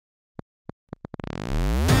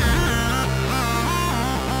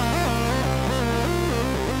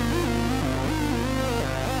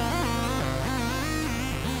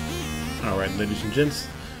Alright, ladies and gents,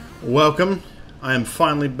 welcome. I am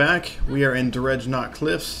finally back. We are in Dredgehaunt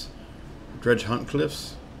Cliffs. Dredgehaunt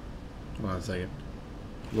Cliffs. Hold on a second.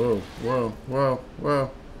 Whoa, whoa, whoa,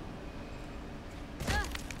 whoa.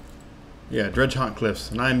 Yeah, Dredgehaunt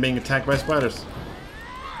Cliffs, and I am being attacked by spiders.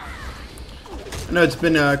 I know it's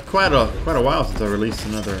been quite a while since I released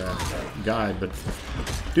another guide, but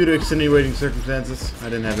due to extenuating circumstances, I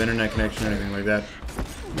didn't have internet connection or anything like that.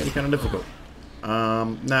 Made it kind of difficult.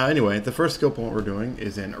 Now, anyway, the first skill point we're doing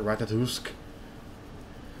is in Ratatosk.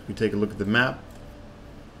 We take a look at the map.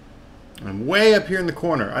 I'm way up here in the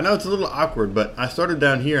corner. I know it's a little awkward, but I started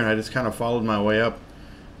down here and I just kind of followed my way up.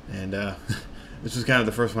 And this was kind of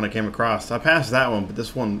the first one I came across. I passed that one, but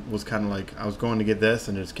this one was kind of like I was going to get this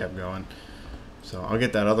and it just kept going. So I'll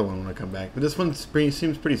get that other one when I come back. But this one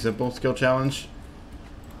seems pretty simple. Skill challenge.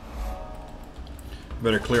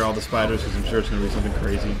 Better clear all the spiders because I'm sure it's going to be something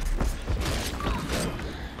crazy.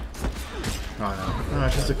 Oh no. Oh,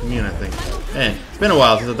 it's just a commune, I think. Hey, it's been a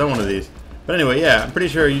while since I've done one of these. But anyway, yeah, I'm pretty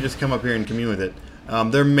sure you just come up here and commune with it.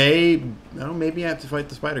 There may... Oh, maybe I have to fight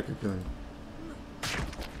the spider cocoon.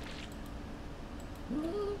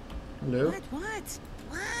 Hello? What?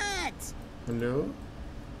 Hello?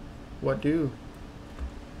 What do?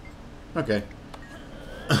 Okay.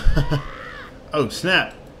 Oh,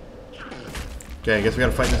 snap. Okay, I guess we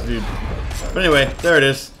gotta fight this dude. But anyway, there it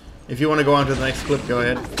is. If you want to go on to the next clip, go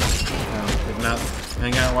ahead. If not,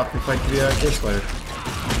 hang out and watch me fight the cave spider.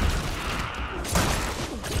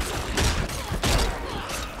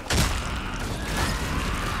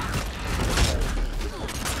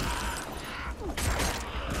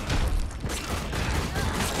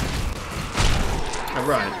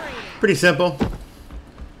 Alright. Pretty simple.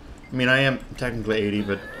 I mean, I am technically 80,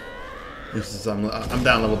 but this is I'm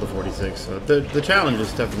down level to 46, so the challenge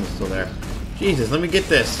is definitely still there. Jesus, let me get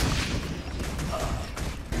this.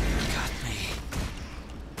 Got me.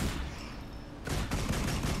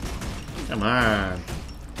 Come on.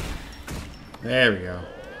 There we go.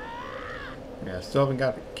 Yeah, still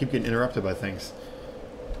haven't keep getting interrupted by things.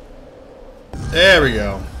 There we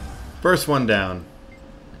go. First one down.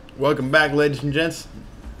 Welcome back, ladies and gents.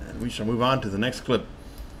 And we shall move on to the next clip.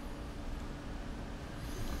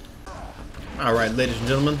 Alright, ladies and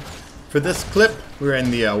gentlemen. For this clip, we're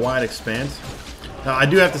in the Wide Expanse. Now, I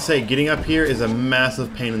do have to say, getting up here is a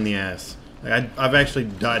massive pain in the ass. Like, I've actually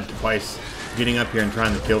died twice getting up here and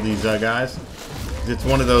trying to kill these guys. It's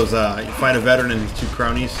one of those, you fight a veteran and his two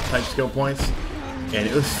cronies type skill points. And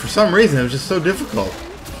it was, for some reason, it was just so difficult.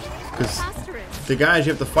 Because the guys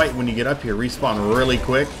you have to fight when you get up here respawn really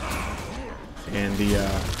quick. And the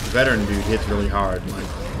veteran dude hits really hard. Like,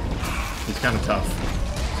 he's kind of tough.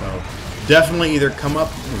 So, definitely either come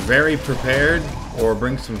up very prepared or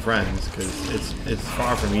bring some friends, because it's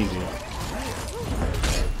far from easy.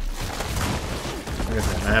 Like I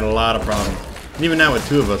said, I had a lot of problems. And even now with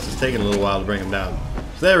two of us, it's taking a little while to bring them down.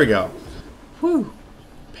 So there we go. Whew.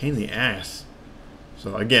 Pain in the ass.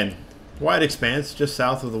 So again, Wide Expanse, just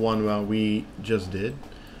south of the one we just did.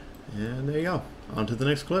 And there you go. On to the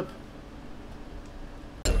next clip.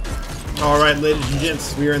 Alright, ladies and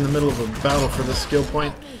gents, we are in the middle of a battle for this skill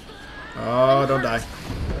point. Oh, don't die.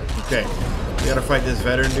 Okay. We gotta fight this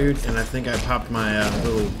veteran dude, and I think I popped my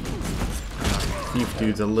little thief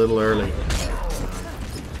dudes a little early.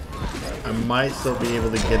 I might still be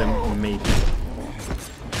able to get him, maybe.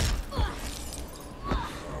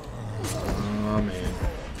 Oh man.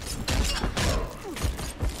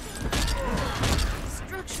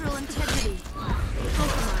 Structural integrity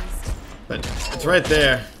compromised. But it's right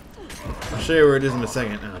there. I'll show you where it is in a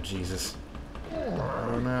second. Oh Jesus. I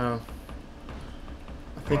don't know.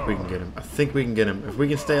 I think we can get him. I think we can get him. If we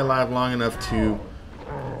can stay alive long enough to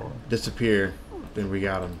disappear, then we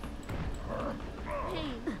got him.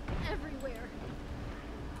 Pain everywhere.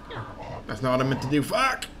 That's not what I meant to do.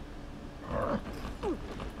 Fuck!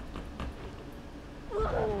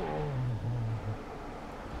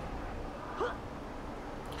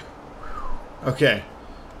 Okay.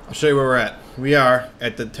 I'll show you where we're at. We are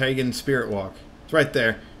at the Theign Spiritwalk. It's right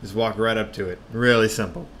there. Just walk right up to it. Really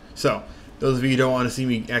simple. So, those of you who don't want to see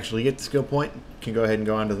me actually get the skill point can go ahead and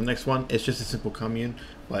go on to the next one. It's just a simple commune,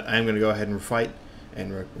 but I am going to go ahead and fight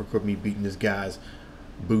and record me beating this guy's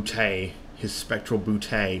bootay, his spectral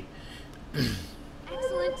bootay.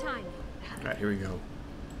 Excellent time. Alright, here we go.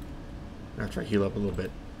 I'll try to heal up a little bit.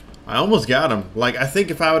 I almost got him. Like, I think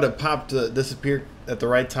if I would have popped disappear at the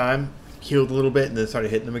right time, healed a little bit, and then started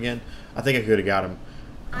hitting him again, I think I could have got him.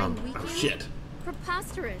 Oh shit.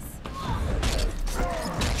 Preposterous.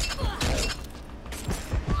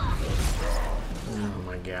 Oh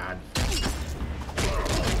my god.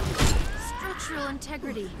 Structural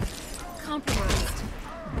integrity Compromised.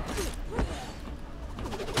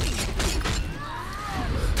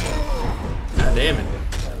 God damn it.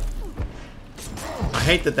 I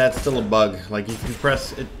hate that that's still a bug. Like, if you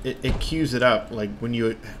press it, it queues it up. Like, when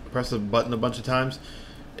you press a button a bunch of times,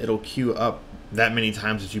 it'll queue up that many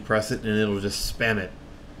times that you press it, and it'll just spam it.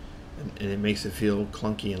 And it makes it feel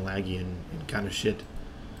clunky and laggy and kind of shit.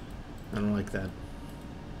 I don't like that.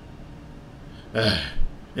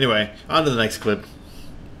 Anyway, on to the next clip.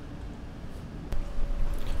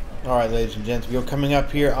 Alright, ladies and gents, we're coming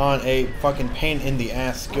up here on a fucking pain in the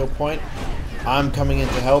ass skill point. I'm coming in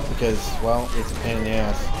to help because, well, it's a pain in the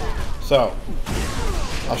ass. So,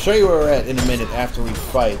 I'll show you where we're at in a minute after we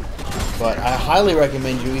fight. But I highly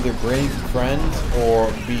recommend you either bring friends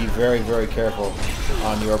or be very, very careful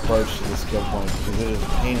on your approach to the skill point, because it is a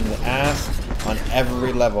pain in the ass on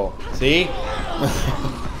every level. See? Just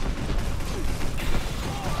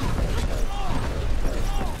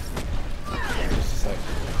a sec.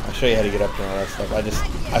 I'll show you how to get up there and all that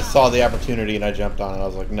stuff. I saw the opportunity and I jumped on it. I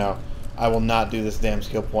was like, no, I will not do this damn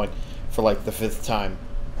skill point for like the 5th time.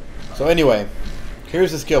 So anyway,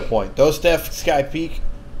 here's the skill point. Dostsev Sky Peak.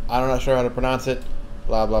 I'm not sure how to pronounce it.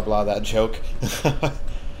 Blah, blah, blah, that joke.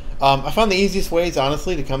 I found the easiest ways,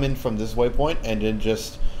 honestly, to come in from this waypoint and then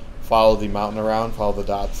just follow the mountain around, follow the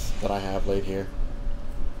dots that I have laid here.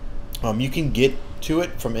 You can get to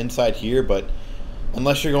it from inside here, but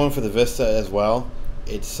unless you're going for the vista as well,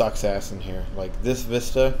 it sucks ass in here. Like, this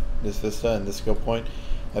vista, and this skill point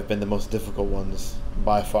have been the most difficult ones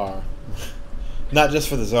by far. Not just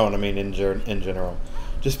for the zone, I mean in general.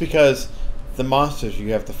 Just because the monsters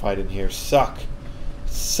you have to fight in here suck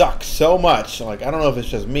so much. Like, I don't know if it's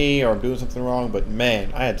just me or I'm doing something wrong, but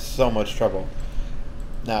man, I had so much trouble.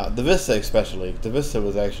 Now, the Vista especially. The Vista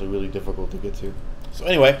was actually really difficult to get to. So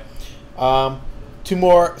anyway, 2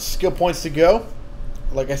 more skill points to go.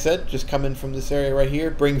 Like I said, just come in from this area right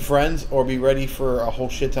here, bring friends, or be ready for a whole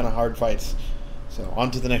shit ton of hard fights. So,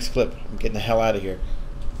 on to the next clip. I'm getting the hell out of here.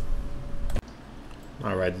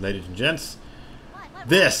 Alright, ladies and gents.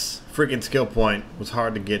 This freaking skill point was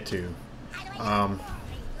hard to get to.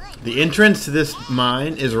 The entrance to this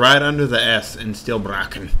mine is right under the S in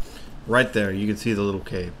Steelbracken. Right there, you can see the little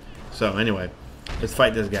cave. So anyway, let's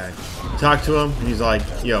fight this guy. Talk to him, and he's like,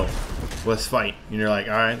 yo, let's fight. And you're like,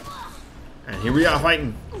 alright. And here we are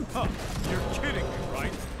fighting. Huh, you're kidding me,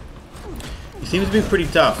 right? He seems to be pretty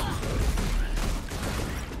tough.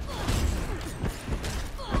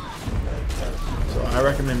 So I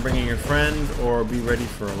recommend bringing your friend or be ready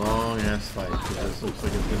for a long ass fight, because this looks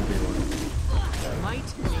like it's going to be one.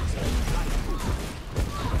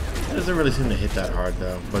 It doesn't really seem to hit that hard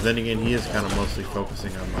though, but then again, he is kind of mostly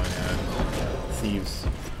focusing on my thieves.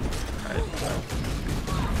 Right, so.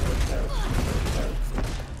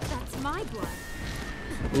 That's my blood.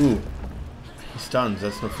 Ooh, he stuns.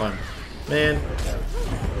 That's no fun, man.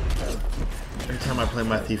 Every time I play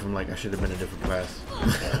my thief, I'm like, I should have been a different class.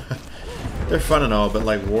 They're fun and all, but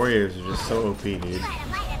like warriors are just so OP, dude.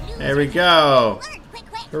 There we go.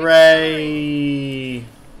 Hooray!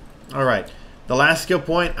 All right. The last skill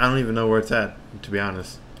point, I don't even know where it's at, to be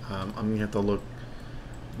honest. I'm going to have to look.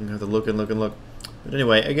 I'm going to have to look and look and look. But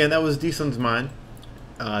anyway, again, that was Dissan's mine.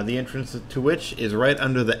 The entrance to which is right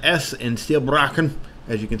under the S in Steelbracken,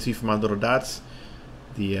 as you can see from my little dots.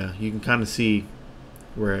 You can kind of see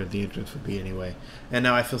where the entrance would be anyway. And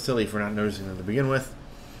now I feel silly for not noticing them to begin with.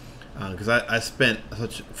 Because I spent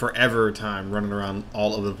such forever time running around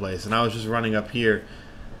all over the place. And I was just running up here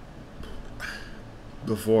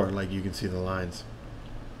before, like you can see the lines,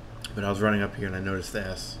 but I was running up here and I noticed the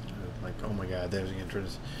S. Like, oh my god, there's the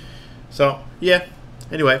entrance. So yeah,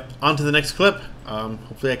 anyway, on to the next clip.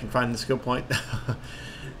 Hopefully I can find the skill point.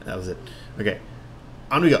 That was it. Okay,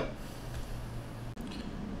 on we go.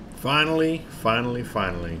 Finally,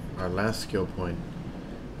 our last skill point.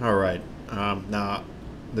 Alright, now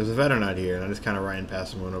there's a veteran out here and I just kind of ran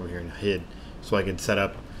past and went over here and hid so I could set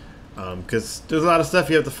up. Because there's a lot of stuff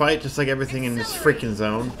you have to fight, just like everything in this freaking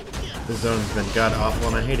zone. This zone has been god-awful,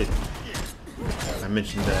 and I hate it. I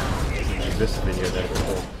mentioned in this video that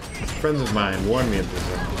friends of mine warned me of this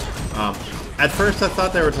zone. At first, I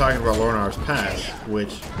thought they were talking about Lornar's Pass,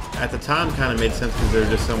 which at the time kind of made sense because there were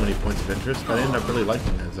just so many points of interest, but I ended up really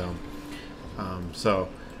liking that zone.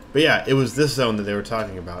 But yeah, it was this zone that they were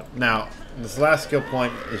talking about. Now, this last skill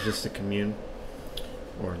point is just a commune,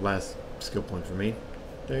 or last skill point for me.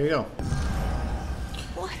 There you go.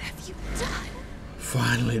 What have you done?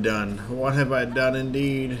 Finally done. What have I done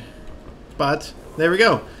indeed? But there we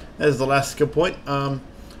go. That is the last skill point. I'm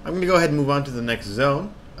going to go ahead and move on to the next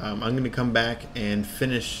zone. I'm going to come back and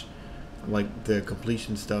finish like the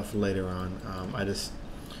completion stuff later on.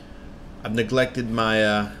 I've neglected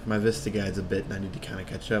my my Vista guides a bit, and I need to kind of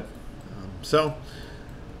catch up. So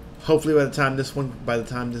hopefully by the time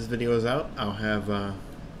this video is out, I'll have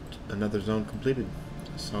another zone completed.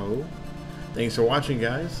 So thanks for watching,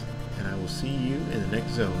 guys, and I will see you in the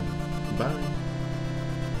next zone. Bye.